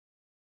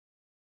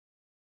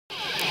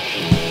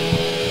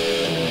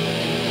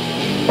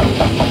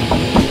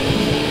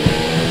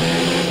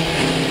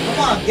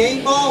on,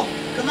 Game Ball?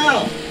 Come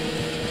out.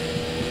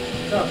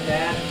 What's up,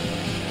 Dad?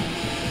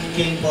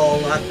 Game Ball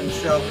locked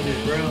himself in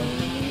his room.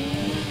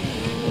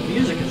 The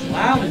music is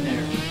loud in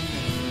there. I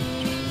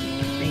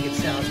think it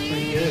sounds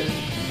pretty good.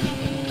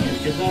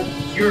 Because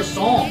that's your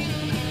song.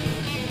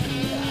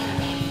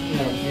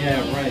 Yeah,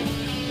 right.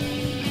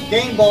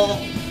 Game Ball,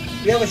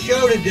 we have a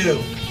show to do.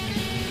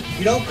 If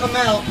you don't come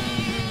out,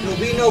 there'll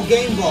be no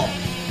Game Ball.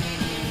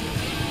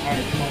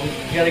 Alright, come on.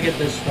 We gotta get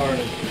this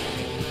started.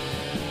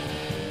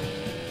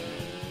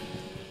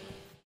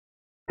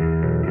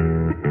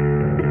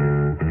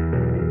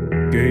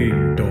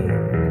 Game Dog.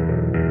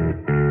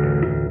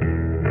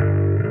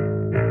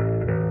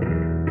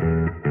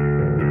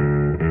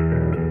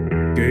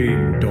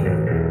 Game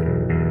Dog.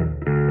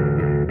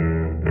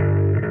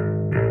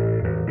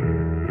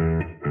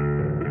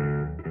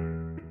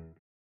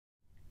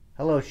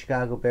 Hello,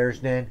 Chicago Bears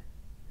Den.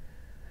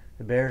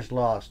 The Bears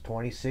lost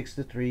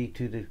 26-3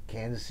 to the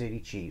Kansas City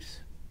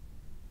Chiefs.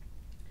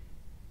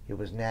 It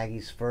was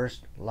Nagy's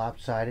first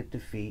lopsided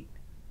defeat.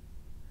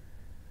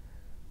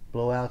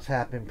 Blowouts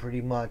happen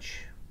pretty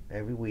much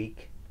every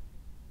week.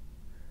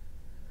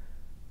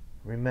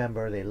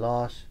 Remember, they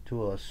lost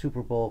to a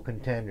Super Bowl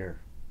contender.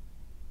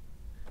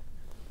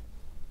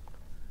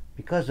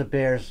 Because of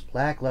Bears'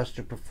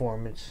 lackluster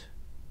performance,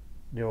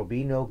 there will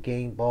be no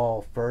Game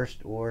Ball first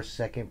or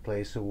second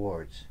place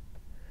awards.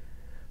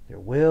 There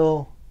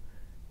will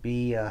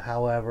be,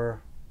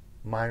 however,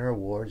 minor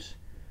awards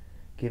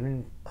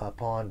given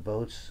upon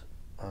votes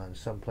on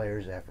some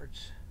players'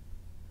 efforts.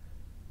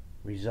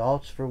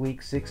 Results for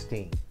Week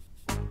 16.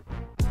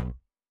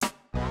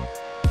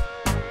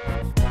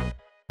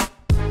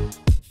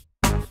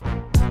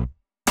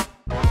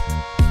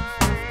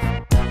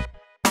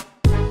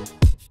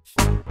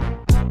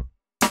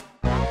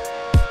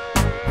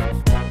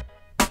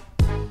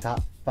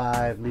 Top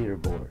 5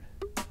 leaderboard.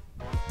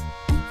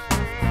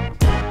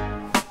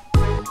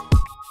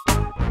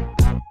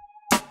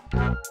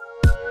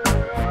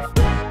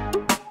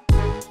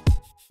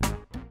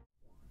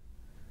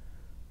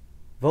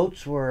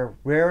 Votes were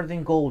rarer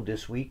than gold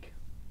this week.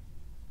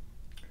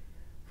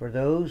 For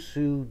those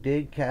who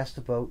did cast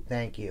a vote,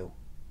 thank you.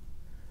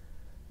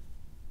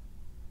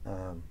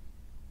 I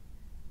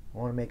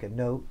want to make a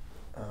note.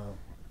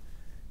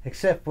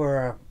 Except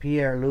for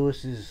Pierre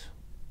Lewis's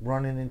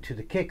running into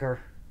the kicker,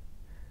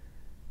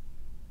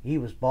 he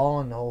was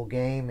balling the whole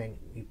game and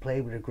he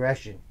played with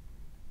aggression.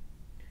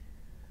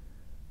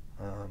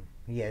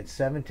 He had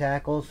 7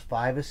 tackles,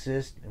 5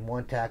 assists, and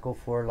 1 tackle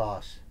for a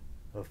loss.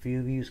 A few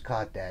of you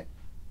caught that.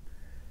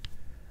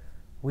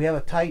 We have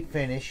a tight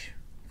finish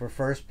for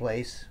first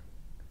place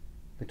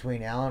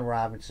between Allen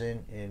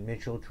Robinson and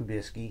Mitchell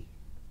Trubisky.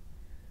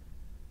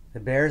 The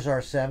Bears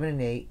are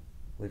 7-8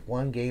 with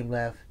 1 game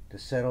left to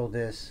settle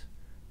this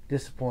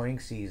disappointing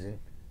season.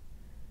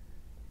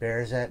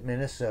 Bears at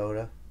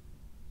Minnesota.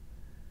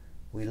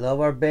 We love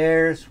our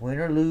Bears, win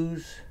or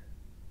lose.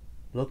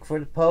 Look for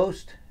the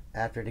post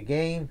after the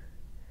game.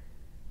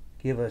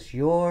 Give us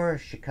your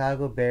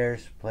Chicago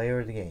Bears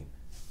player of the game.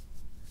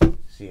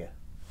 See ya.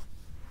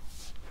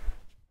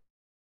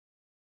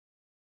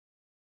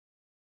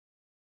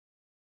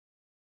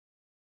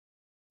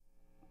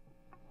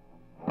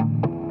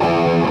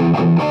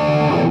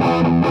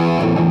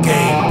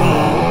 Game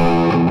Ball.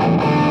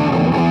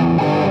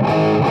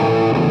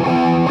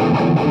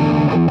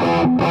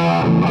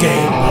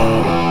 Game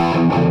Ball.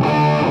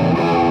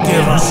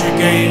 Give us your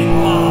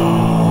Game Ball.